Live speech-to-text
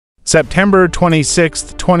September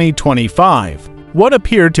 26, 2025. What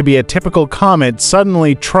appeared to be a typical comet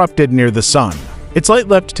suddenly trupted near the Sun. Its light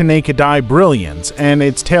left to naked eye brilliance, and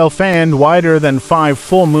its tail fanned wider than 5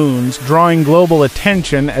 full moons, drawing global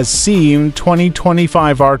attention as seen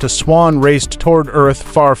 2025 R2 SWAN raced toward Earth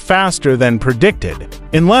far faster than predicted.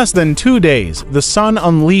 In less than 2 days, the Sun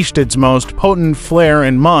unleashed its most potent flare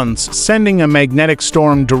in months, sending a magnetic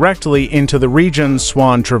storm directly into the region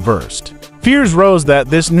SWAN traversed. Fears rose that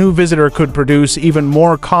this new visitor could produce even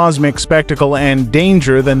more cosmic spectacle and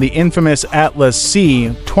danger than the infamous Atlas C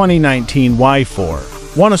 2019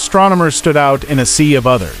 Y4. One astronomer stood out in a sea of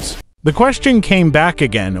others. The question came back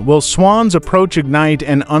again: will SWAN's approach ignite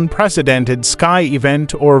an unprecedented sky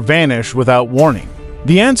event or vanish without warning?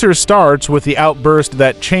 The answer starts with the outburst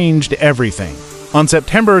that changed everything. On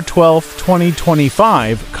September 12,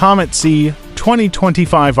 2025, Comet C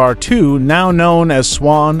 2025 R2, now known as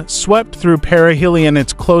SWAN, swept through perihelion,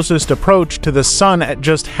 its closest approach to the Sun at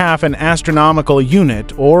just half an astronomical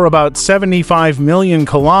unit, or about 75 million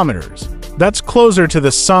kilometers. That's closer to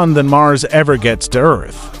the Sun than Mars ever gets to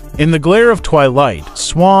Earth. In the glare of twilight,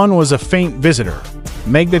 SWAN was a faint visitor,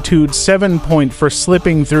 magnitude 7 for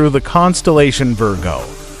slipping through the constellation Virgo.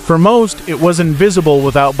 For most, it was invisible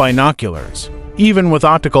without binoculars. Even with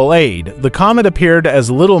optical aid, the comet appeared as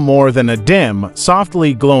little more than a dim,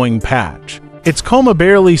 softly glowing patch. Its coma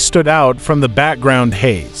barely stood out from the background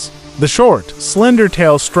haze. The short, slender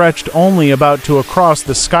tail stretched only about to across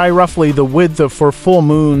the sky, roughly the width of 4 full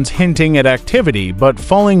moons, hinting at activity but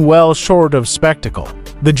falling well short of spectacle.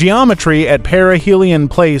 The geometry at perihelion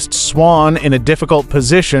placed SWAN in a difficult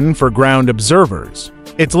position for ground observers.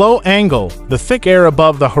 Its low angle, the thick air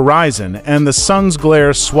above the horizon, and the Sun's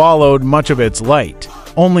glare swallowed much of its light.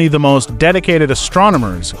 Only the most dedicated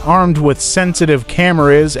astronomers, armed with sensitive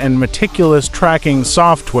cameras and meticulous tracking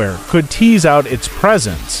software, could tease out its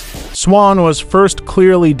presence. SWAN was first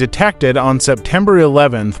clearly detected on September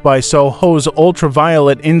 11th by SOHO's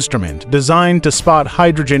ultraviolet instrument designed to spot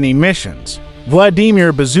hydrogen emissions.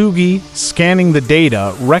 Vladimir Bezugi, scanning the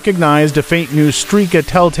data, recognized a faint new streak, a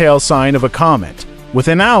telltale sign of a comet.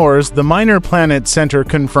 Within hours, the Minor Planet Center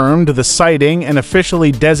confirmed the sighting and officially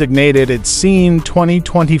designated it SEEN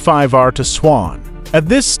 2025 R2 SWAN. At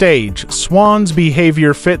this stage, SWAN's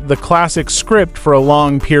behavior fit the classic script for a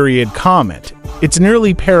long-period comet. Its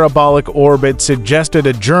nearly parabolic orbit suggested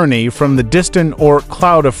a journey from the distant Oort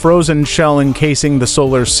cloud, a frozen shell encasing the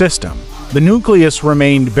solar system. The nucleus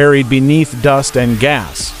remained buried beneath dust and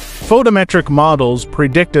gas. Photometric models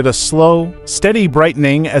predicted a slow, steady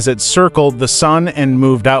brightening as it circled the Sun and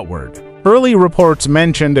moved outward. Early reports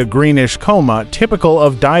mentioned a greenish coma typical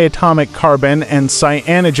of diatomic carbon and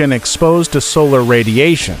cyanogen exposed to solar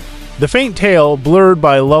radiation. The faint tail, blurred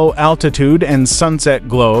by low altitude and sunset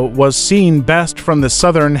glow, was seen best from the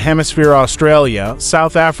southern hemisphere: Australia,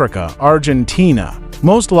 South Africa, Argentina.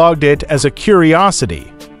 Most logged it as a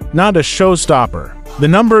curiosity, not a showstopper. The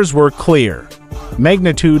numbers were clear.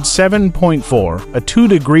 Magnitude 7.4, a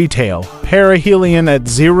 2-degree tail, perihelion at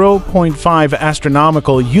 0.5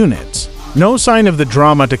 astronomical units. No sign of the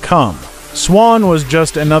drama to come. SWAN was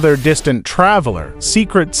just another distant traveler,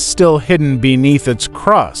 secrets still hidden beneath its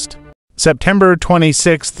crust. September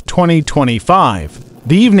 26, 2025.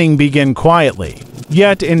 The evening began quietly.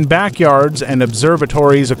 Yet in backyards and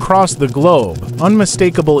observatories across the globe,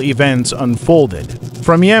 unmistakable events unfolded.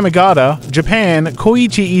 From Yamagata, Japan,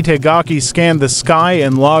 Koichi Itagaki scanned the sky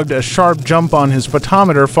and logged a sharp jump on his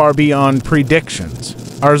photometer far beyond predictions.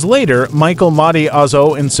 Hours later, Michael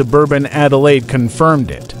Mattiazzo in suburban Adelaide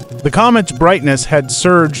confirmed it. The comet's brightness had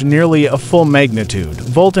surged nearly a full magnitude,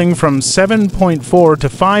 vaulting from 7.4 to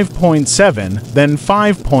 5.7, then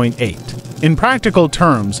 5.8. In practical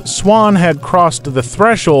terms, SWAN had crossed the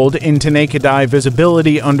threshold into naked-eye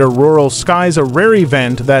visibility under rural skies, a rare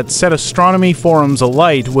event that set astronomy forums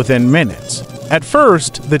alight within minutes. At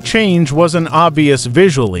first, the change wasn't obvious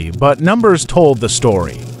visually, but numbers told the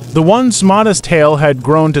story. The once modest tail had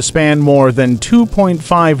grown to span more than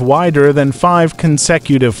 2.5 wider than 5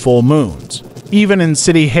 consecutive full moons. Even in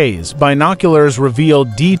city haze, binoculars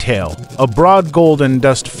revealed detail: a broad golden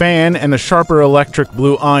dust fan and a sharper electric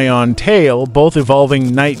blue ion tail, both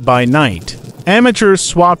evolving night by night. Amateurs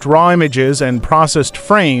swapped raw images and processed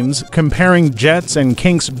frames, comparing jets and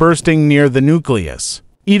kinks bursting near the nucleus.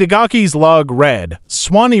 Itagaki's log read,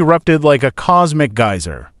 "SWAN erupted like a cosmic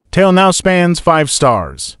geyser. Tail now spans 5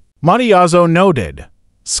 stars." Mattiazzo noted,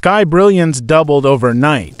 "Sky brilliance doubled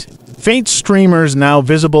overnight. Faint streamers now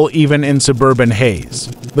visible even in suburban haze.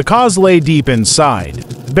 The cause lay deep inside.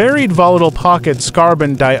 Buried volatile pockets,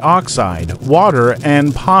 carbon dioxide, water,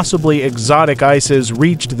 and possibly exotic ices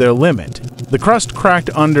reached their limit. The crust cracked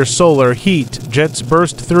under solar heat, jets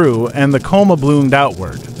burst through, and the coma bloomed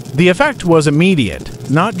outward. The effect was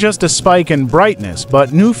immediate, not just a spike in brightness,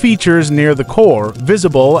 but new features near the core,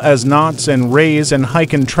 visible as knots and rays and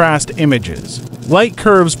high-contrast images. Light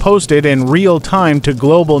curves posted in real time to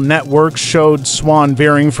global networks showed SWAN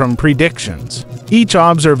veering from predictions. Each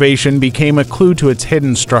observation became a clue to its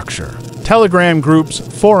hidden structure. Telegram groups,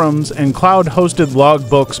 forums, and cloud-hosted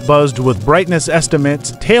logbooks buzzed with brightness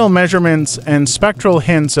estimates, tail measurements, and spectral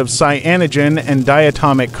hints of cyanogen and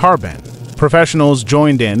diatomic carbon. Professionals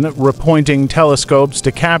joined in, repointing telescopes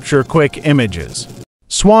to capture quick images.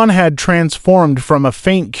 SWAN had transformed from a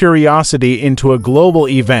faint curiosity into a global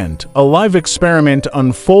event, a live experiment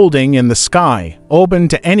unfolding in the sky, open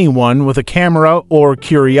to anyone with a camera or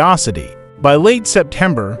curiosity. By late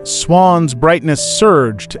September, SWAN's brightness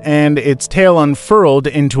surged and its tail unfurled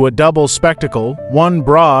into a double spectacle, one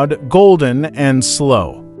broad, golden, and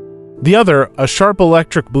slow. The other, a sharp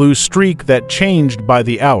electric blue streak that changed by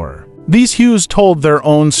the hour. These hues told their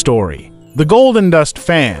own story. The golden dust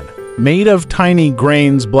fan, made of tiny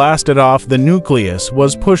grains blasted off the nucleus,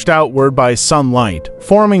 was pushed outward by sunlight,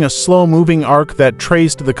 forming a slow-moving arc that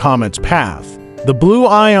traced the comet's path. The blue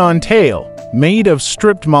ion tail, made of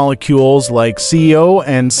stripped molecules like CO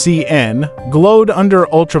and CN, glowed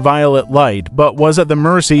under ultraviolet light but was at the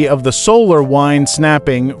mercy of the solar wind,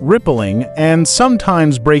 snapping, rippling, and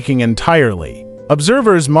sometimes breaking entirely.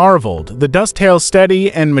 Observers marveled, the dust tail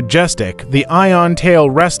steady and majestic, the ion tail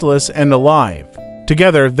restless and alive.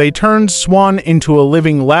 Together, they turned SWAN into a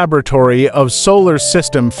living laboratory of solar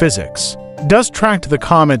system physics. Dust tracked the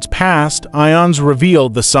comet's past, ions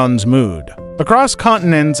revealed the sun's mood. Across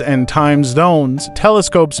continents and time zones,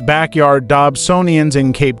 telescopes backyard Dobsonians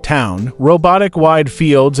in Cape Town, robotic wide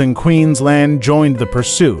fields in Queensland joined the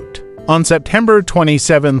pursuit. On September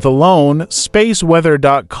 27th alone,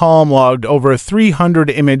 spaceweather.com logged over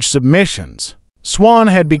 300 image submissions. SWAN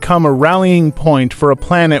had become a rallying point for a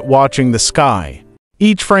planet watching the sky.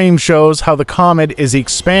 Each frame shows how the comet is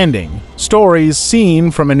expanding, stories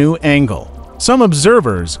seen from a new angle. Some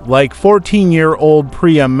observers, like 14-year-old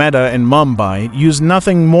Priya Mehta in Mumbai, use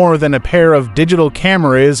nothing more than a pair of digital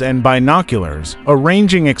cameras and binoculars,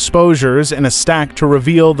 arranging exposures in a stack to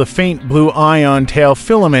reveal the faint blue ion tail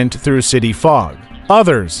filament through city fog.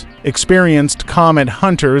 Others, experienced comet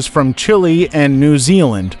hunters from Chile and New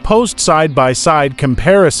Zealand, post side-by-side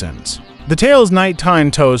comparisons. The tail's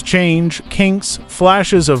nighttime toes change, kinks,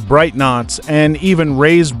 flashes of bright knots, and even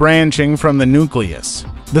rays branching from the nucleus.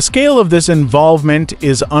 The scale of this involvement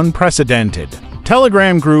is unprecedented.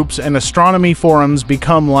 Telegram groups and astronomy forums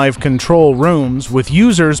become live control rooms, with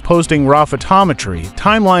users posting raw photometry,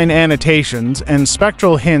 timeline annotations, and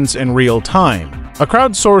spectral hints in real time. A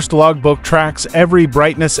crowdsourced logbook tracks every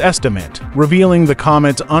brightness estimate, revealing the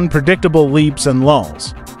comet's unpredictable leaps and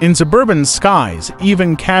lulls. In suburban skies,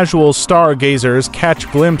 even casual stargazers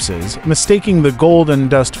catch glimpses, mistaking the golden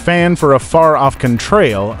dust fan for a far-off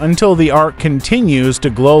contrail until the arc continues to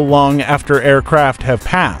glow long after aircraft have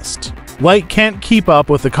passed. Light can't keep up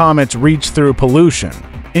with the comet's reach through pollution.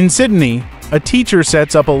 In Sydney, a teacher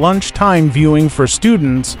sets up a lunchtime viewing for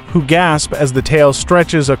students who gasp as the tail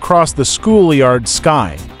stretches across the schoolyard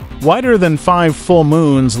sky, wider than 5 full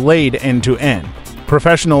moons laid end to end.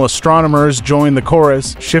 Professional astronomers join the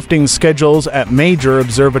chorus, shifting schedules at major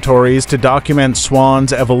observatories to document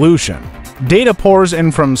SWAN's evolution. Data pours in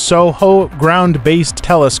from SOHO, ground-based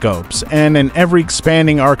telescopes, and an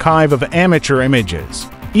ever-expanding archive of amateur images.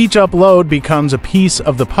 Each upload becomes a piece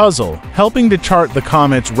of the puzzle, helping to chart the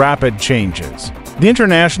comet's rapid changes. The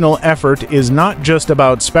international effort is not just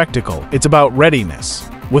about spectacle, it's about readiness.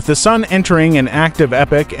 With the sun entering an active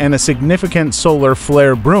epoch and a significant solar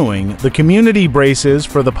flare brewing, the community braces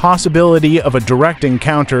for the possibility of a direct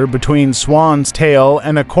encounter between SWAN's tail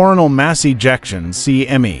and a coronal mass ejection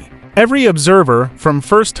 (CME). Every observer, from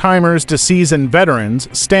first-timers to seasoned veterans,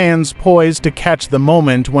 stands poised to catch the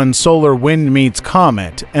moment when solar wind meets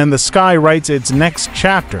comet and the sky writes its next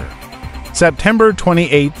chapter. September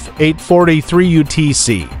 28, 8:43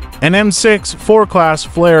 UTC. An M6 4-class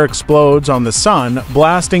flare explodes on the Sun,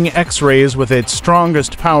 blasting X-rays with its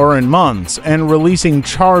strongest power in months and releasing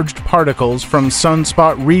charged particles from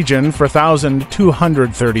sunspot region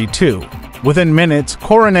 4232. Within minutes,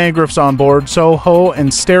 coronagraphs on board SOHO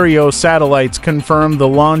and stereo satellites confirmed the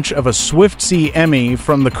launch of a swift CME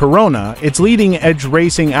from the corona, its leading edge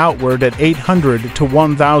racing outward at 800 to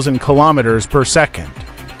 1,000 kilometers per second.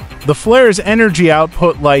 The flare's energy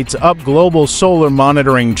output lights up global solar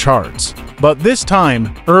monitoring charts. But this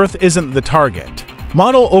time, Earth isn't the target.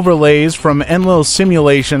 Model overlays from Enlil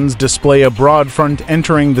simulations display a broad front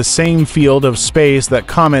entering the same field of space that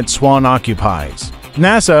Comet SWAN occupies.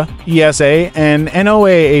 NASA, ESA, and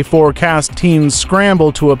NOAA forecast teams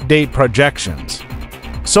scramble to update projections.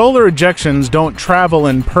 Solar ejections don't travel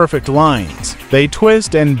in perfect lines. They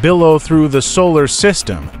twist and billow through the solar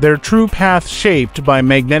system, their true path shaped by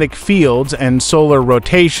magnetic fields and solar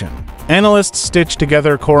rotation. Analysts stitch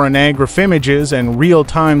together coronagraph images and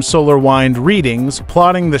real-time solar wind readings,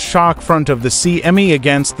 plotting the shock front of the CME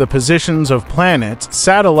against the positions of planets,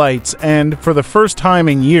 satellites, and, for the first time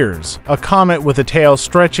in years, a comet with a tail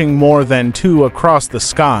stretching more than 2 across the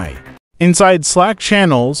sky. Inside Slack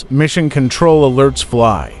channels, mission control alerts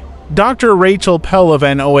fly. Dr. Rachel Pell of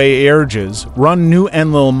NOAA urges, run new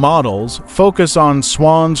Enlil models, focus on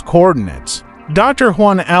SWAN's coordinates. Dr.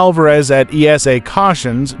 Juan Alvarez at ESA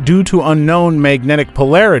cautions, due to unknown magnetic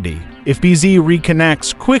polarity, if BZ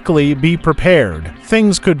reconnects quickly, be prepared.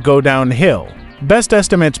 Things could go downhill. Best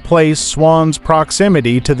estimates place SWAN's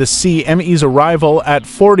proximity to the CME's arrival at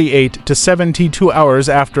 48 to 72 hours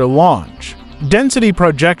after launch. Density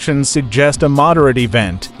projections suggest a moderate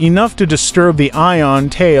event, enough to disturb the ion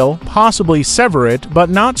tail, possibly sever it, but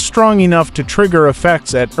not strong enough to trigger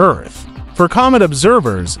effects at Earth. For Comet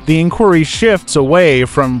observers, the inquiry shifts away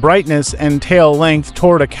from brightness and tail length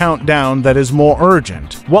toward a countdown that is more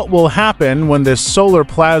urgent. What will happen when this solar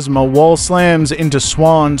plasma wall slams into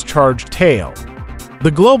SWAN's charged tail? The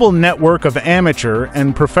global network of amateur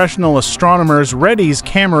and professional astronomers readies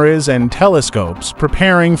cameras and telescopes,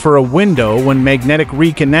 preparing for a window when magnetic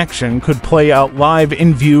reconnection could play out live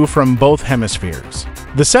in view from both hemispheres.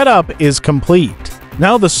 The setup is complete.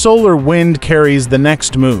 Now the solar wind carries the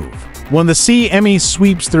next move. When the CME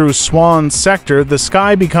sweeps through SWAN's sector, the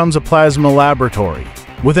sky becomes a plasma laboratory.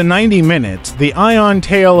 Within 90 minutes, the ion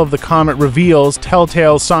tail of the comet reveals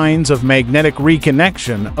telltale signs of magnetic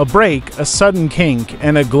reconnection, a break, a sudden kink,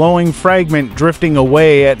 and a glowing fragment drifting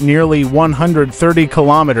away at nearly 130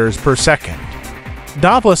 kilometers per second.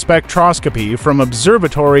 Doppler spectroscopy from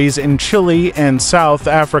observatories in Chile and South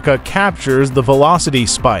Africa captures the velocity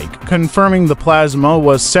spike, confirming the plasma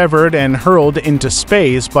was severed and hurled into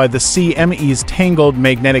space by the CME's tangled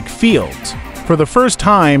magnetic fields. For the first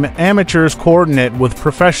time, amateurs coordinate with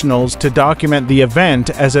professionals to document the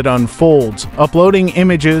event as it unfolds, uploading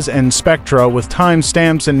images and spectra with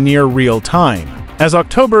timestamps in near real time. As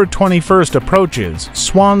October 21st approaches,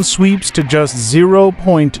 SWAN sweeps to just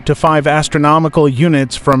 0.25 astronomical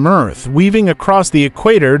units from Earth, weaving across the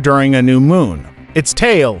equator during a new moon. Its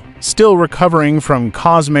tail, still recovering from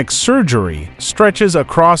cosmic surgery, stretches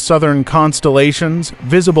across southern constellations,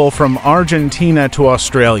 visible from Argentina to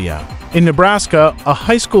Australia. In Nebraska, a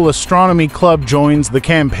high school astronomy club joins the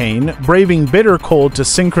campaign, braving bitter cold to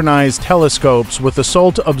synchronize telescopes with the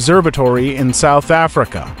Salt Observatory in South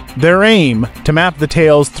Africa. Their aim, to map the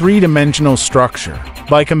tail's three-dimensional structure.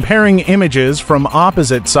 By comparing images from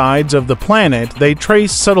opposite sides of the planet, they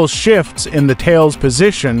trace subtle shifts in the tail's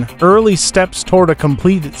position, early steps toward a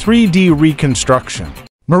complete 3D reconstruction.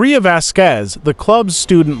 Maria Vasquez, the club's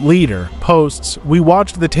student leader, posts, "We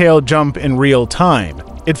watched the tail jump in real time.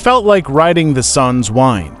 It felt like riding the sun's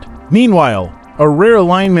wind." Meanwhile, a rare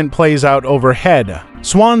alignment plays out overhead.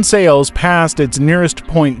 SWAN sails past its nearest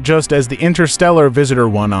point just as the interstellar visitor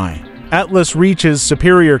 1I. Atlas reaches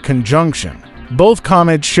Superior Conjunction. Both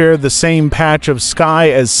comets share the same patch of sky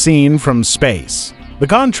as seen from space. The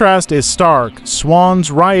contrast is stark, SWAN's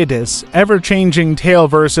riotous, ever-changing tail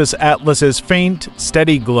versus Atlas's faint,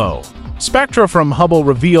 steady glow. Spectra from Hubble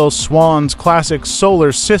reveal SWAN's classic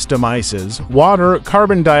solar system ices, water,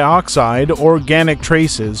 carbon dioxide, organic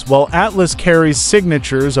traces, while Atlas carries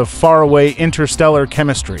signatures of faraway interstellar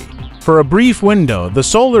chemistry. For a brief window, the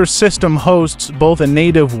solar system hosts both a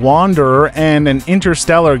native wanderer and an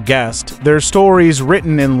interstellar guest, their stories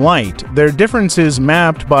written in light, their differences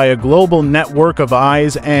mapped by a global network of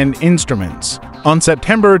eyes and instruments. On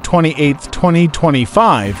September 28,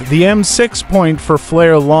 2025, the M6 point for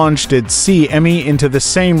Flare launched its CME into the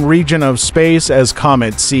same region of space as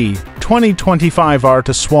Comet C, 2025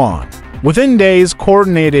 R2 SWAN. Within days,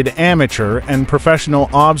 coordinated amateur and professional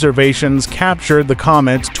observations captured the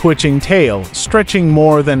comet's twitching tail, stretching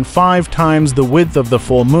more than 5 times the width of the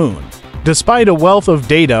full moon. Despite a wealth of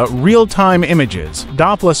data, real-time images,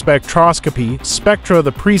 Doppler spectroscopy, spectra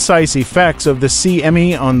the precise effects of the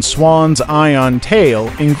CME on SWAN's ion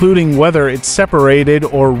tail, including whether it's separated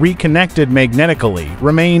or reconnected magnetically,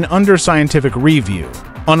 remain under scientific review.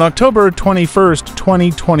 On October 21,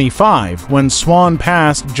 2025, when SWAN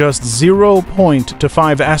passed just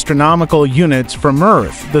 0.25 astronomical units from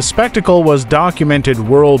Earth, the spectacle was documented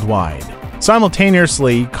worldwide.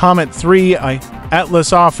 Simultaneously, Comet 3I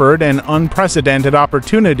Atlas offered an unprecedented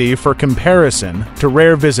opportunity for comparison to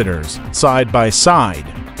rare visitors, side by side.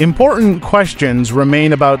 Important questions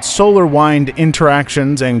remain about solar wind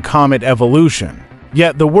interactions and comet evolution.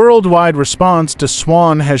 Yet the worldwide response to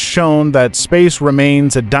SWAN has shown that space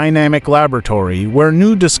remains a dynamic laboratory where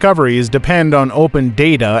new discoveries depend on open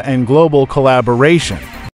data and global collaboration.